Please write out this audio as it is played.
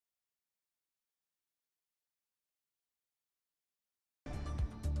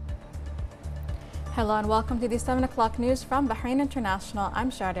Hello and welcome to the 7 o'clock news from Bahrain International.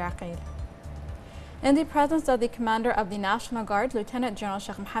 I'm Shadi Aqil. In the presence of the Commander of the National Guard, Lieutenant General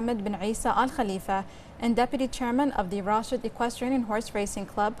Sheikh Mohammed bin Isa Al Khalifa, and Deputy Chairman of the Rashid Equestrian and Horse Racing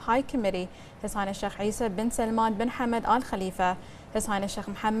Club High Committee, His Highness Sheikh Isa bin Salman bin Hamad Al Khalifa, His Highness Sheikh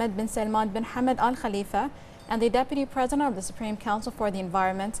Mohammed bin Salman bin Hamad Al Khalifa, and the Deputy President of the Supreme Council for the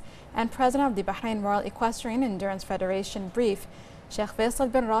Environment and President of the Bahrain Royal Equestrian Endurance Federation brief Sheikh Faisal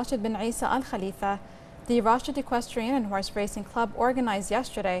bin Rashid bin Isa Al Khalifa. The Rashid Equestrian and Horse Racing Club organized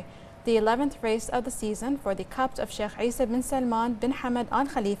yesterday the 11th race of the season for the Cup of Sheikh Isa bin Salman bin Hamad Al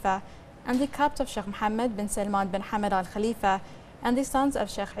Khalifa and the Cup of Sheikh Mohammed bin Salman bin Hamad Al Khalifa and the sons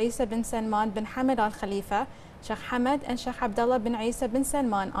of Sheikh Isa bin Salman bin Hamad Al Khalifa, Sheikh Hamad and Sheikh Abdullah bin Isa bin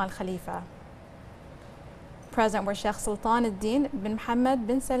Salman Al Khalifa. Present were Sheikh Sultan al-Din bin Mohammed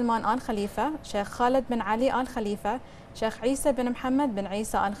bin Salman Al Khalifa, Sheikh Khalid bin Ali Al Khalifa, Sheikh Isa bin Mohammed bin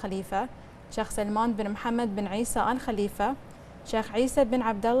Isa Al Khalifa, Sheikh Salman bin Mohammed bin Isa Al Khalifa, Sheikh Isa bin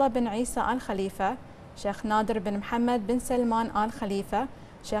Abdullah bin Isa Al Khalifa, Sheikh Nadir bin Mohammed bin Salman Al Khalifa,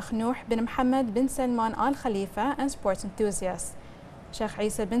 Sheikh Nuh bin Mohammed bin Salman Al Khalifa, and sports enthusiasts. Sheikh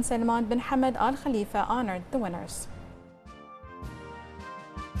Isa bin Salman bin Hamad Al Khalifa honored the winners.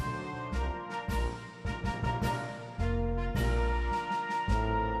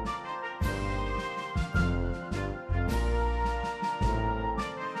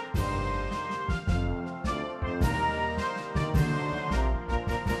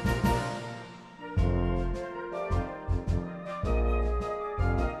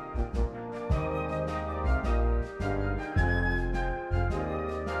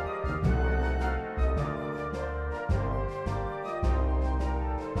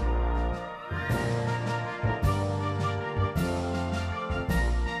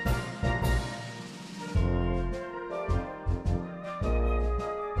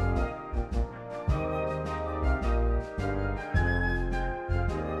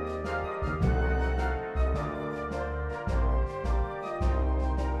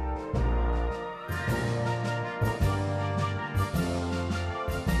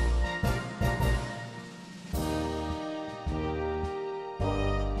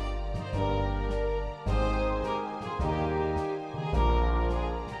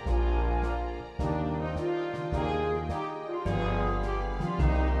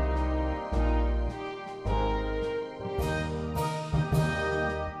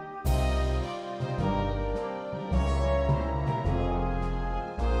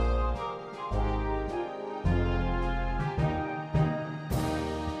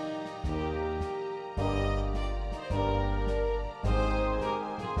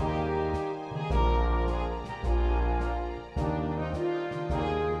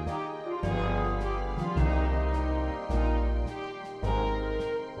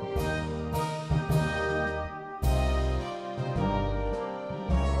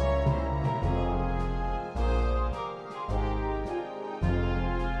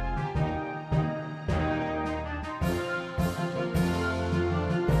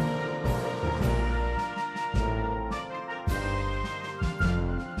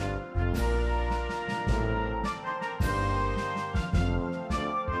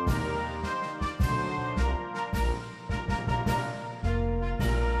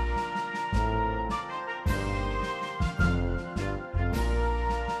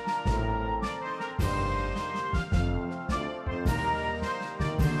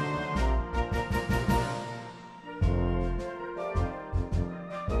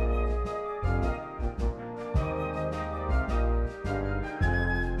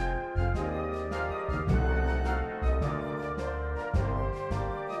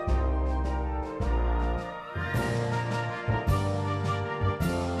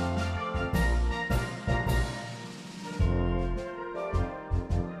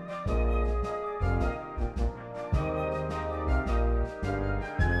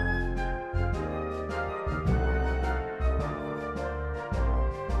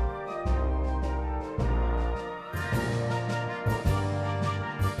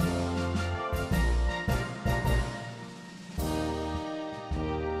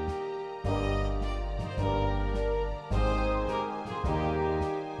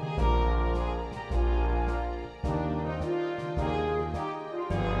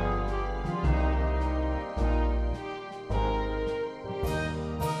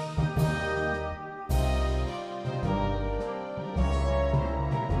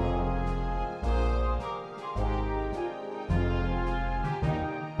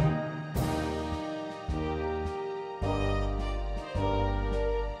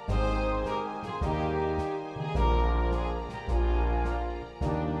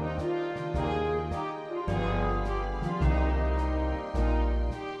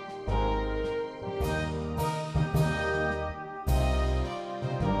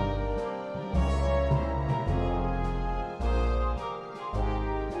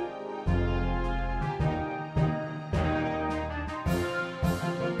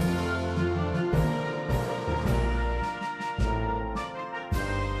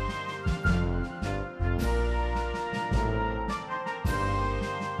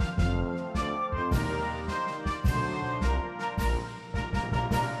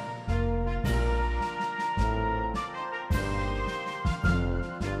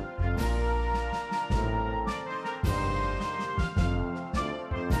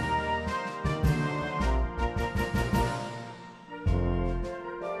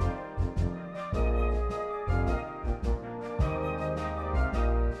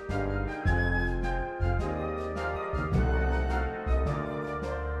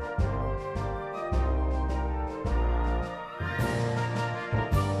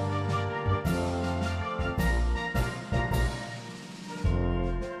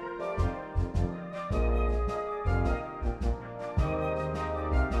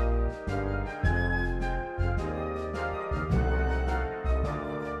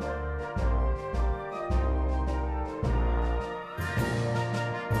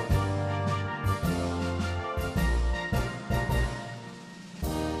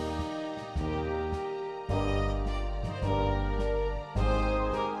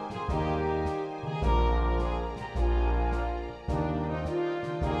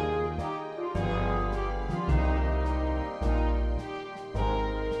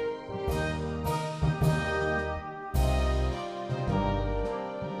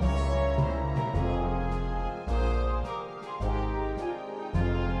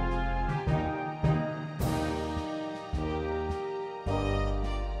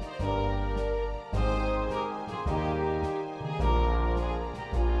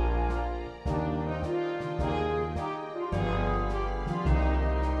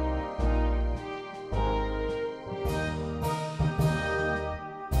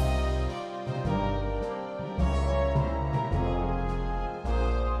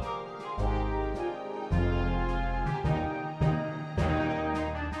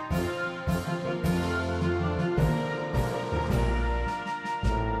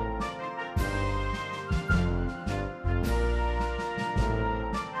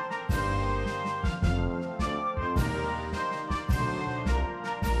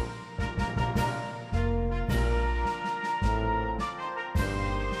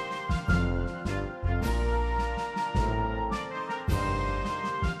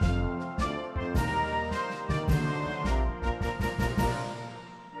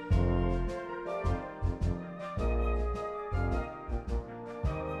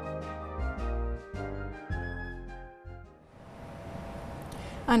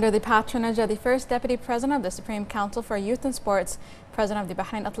 Under the patronage of the First Deputy President of the Supreme Council for Youth and Sports, President of the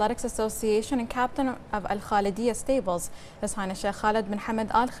Bahrain Athletics Association and Captain of Al Khalidiyya Stables, His Highness Sheikh Khalid bin Hamad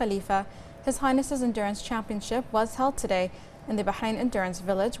Al Khalifa, His Highness's Endurance Championship was held today in the Bahrain Endurance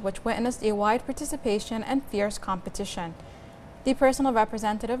Village, which witnessed a wide participation and fierce competition. The personal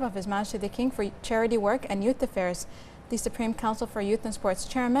representative of His Majesty the King for Charity Work and Youth Affairs, the Supreme Council for Youth and Sports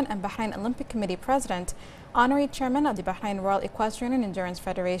Chairman and Bahrain Olympic Committee President, Honorary Chairman of the Bahrain Royal Equestrian and Endurance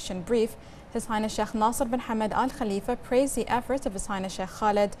Federation Brief, His Highness Sheikh Nasser bin Hamad Al Khalifa praised the efforts of His Highness Sheikh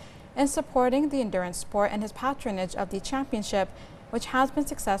Khalid in supporting the endurance sport and his patronage of the championship, which has been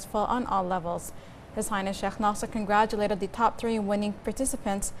successful on all levels. His Highness Sheikh Nasser congratulated the top 3 winning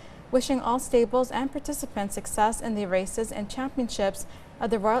participants, wishing all stables and participants success in the races and championships of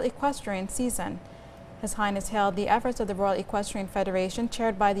the Royal Equestrian season. His Highness hailed the efforts of the Royal Equestrian Federation,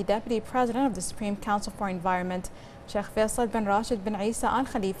 chaired by the Deputy President of the Supreme Council for Environment, Sheikh Faisal bin Rashid bin Isa Al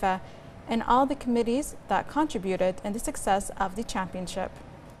Khalifa, and all the committees that contributed in the success of the championship.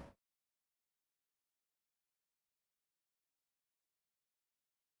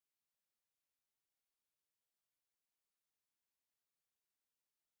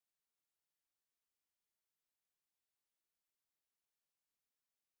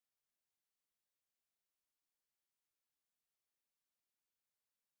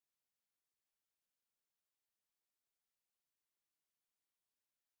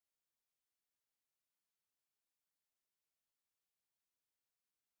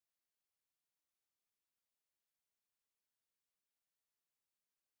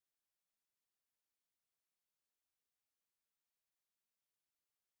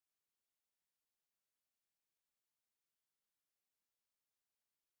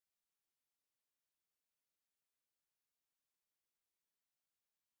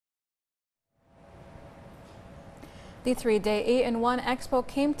 The 3-day 8-in-1 Expo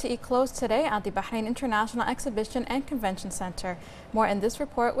came to a close today at the Bahrain International Exhibition and Convention Center. More in this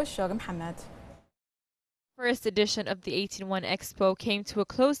report with Shogun Mohammed. First edition of the 8-in-1 Expo came to a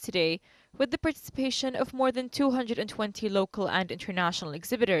close today with the participation of more than 220 local and international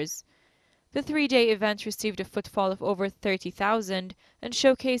exhibitors. The 3-day event received a footfall of over 30,000 and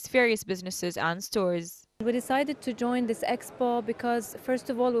showcased various businesses and stores. We decided to join this expo because,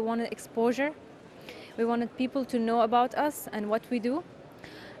 first of all, we wanted exposure. We wanted people to know about us and what we do.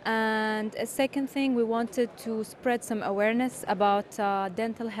 And a second thing, we wanted to spread some awareness about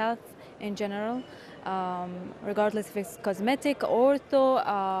dental health in general, regardless if it's cosmetic,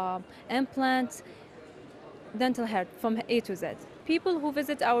 ortho, implants, dental health from A to Z. People who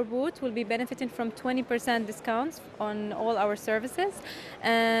visit our booth will be benefiting from 20% discounts on all our services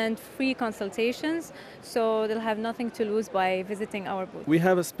and free consultations, so they'll have nothing to lose by visiting our booth. We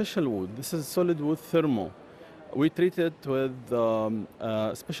have a special wood. This is solid wood thermo. We treat it with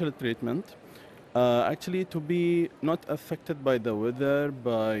special treatment, actually to be not affected by the weather,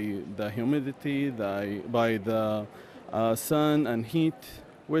 by the humidity, by the sun and heat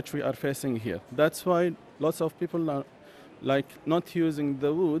which we are facing here. That's why lots of people are not using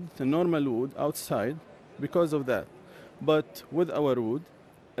the wood, the normal wood outside because of that. But with our wood,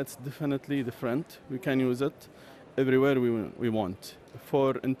 it's definitely different. We can use it everywhere we want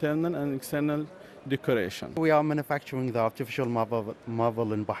for internal and external decoration. We are manufacturing the artificial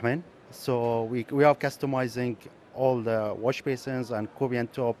marble in Bahrain. So we are customizing all the wash basins and Korean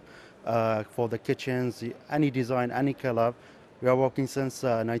top for the kitchens, any design, any color. We are working since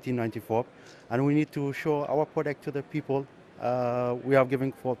 1994, and we need to show our product to the people. We are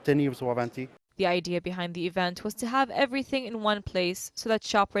giving for 10 years warranty. The idea behind the event was to have everything in one place so that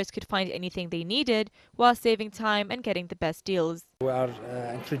shoppers could find anything they needed while saving time and getting the best deals. We are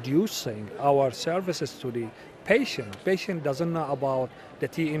introducing our services to the patient. Patient doesn't know about the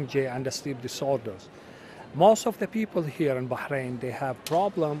TMJ and the sleep disorders. Most of the people here in Bahrain, they have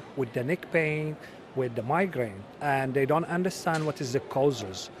problem with the neck pain, with the migraine, and they don't understand what is the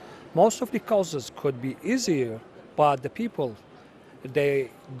causes. Most of the causes could be easier, but the people, they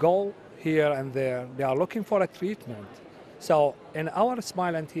go here and there, they are looking for a treatment. So in our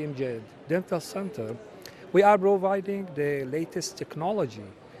Smile and TMJ Dental Center, we are providing the latest technology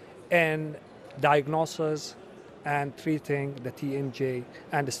in diagnosis and treating the TMJ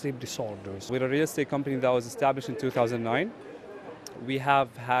and the sleep disorders. We're a real estate company that was established in 2009. We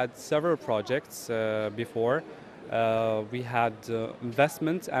have had several projects before. We had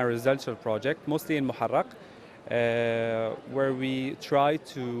investment and residential project, mostly in Muharraq, where we try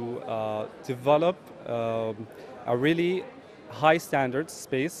to develop a really high standard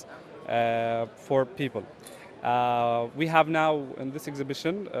space for people. We have now in this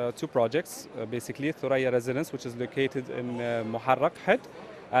exhibition 2 projects, basically Thuraya Residence, which is located in Muharraq Head,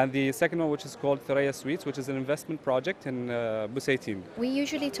 and the second one, which is called Thuraya Suites, which is an investment project in Busaytin. We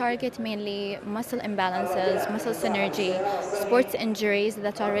usually target mainly muscle imbalances, muscle synergy, sports injuries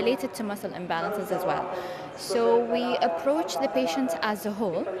that are related to muscle imbalances as well. So we approach the patient as a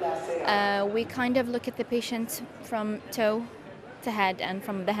whole. We kind of look at the patient from toe to head and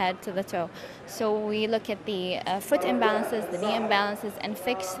from the head to the toe. So we look at the foot imbalances, the knee imbalances, and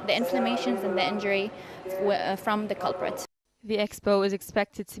fix the inflammations and the injury from the culprit. The expo is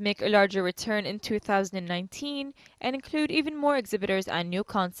expected to make a larger return in 2019 and include even more exhibitors and new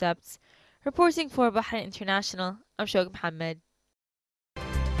concepts. Reporting for Bahrain International, I'm Shoaib Mohammed.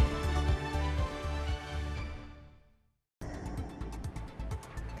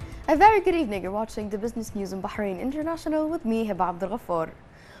 A very good evening. You're watching the business news in Bahrain International with me, Hiba Abdul Ghaffar.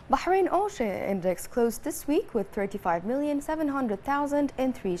 Bahrain All-Share Index closed this week with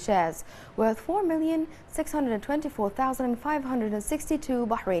 35,700,003 shares, worth 4,624,562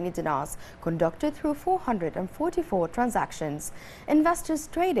 Bahraini dinars, conducted through 444 transactions. Investors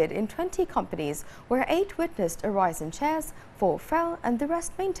traded in 20 companies, where 8 witnessed a rise in shares, 4 fell, and the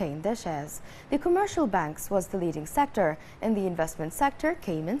rest maintained their shares. The commercial banks was the leading sector, and the investment sector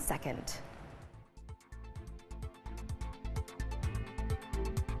came in second.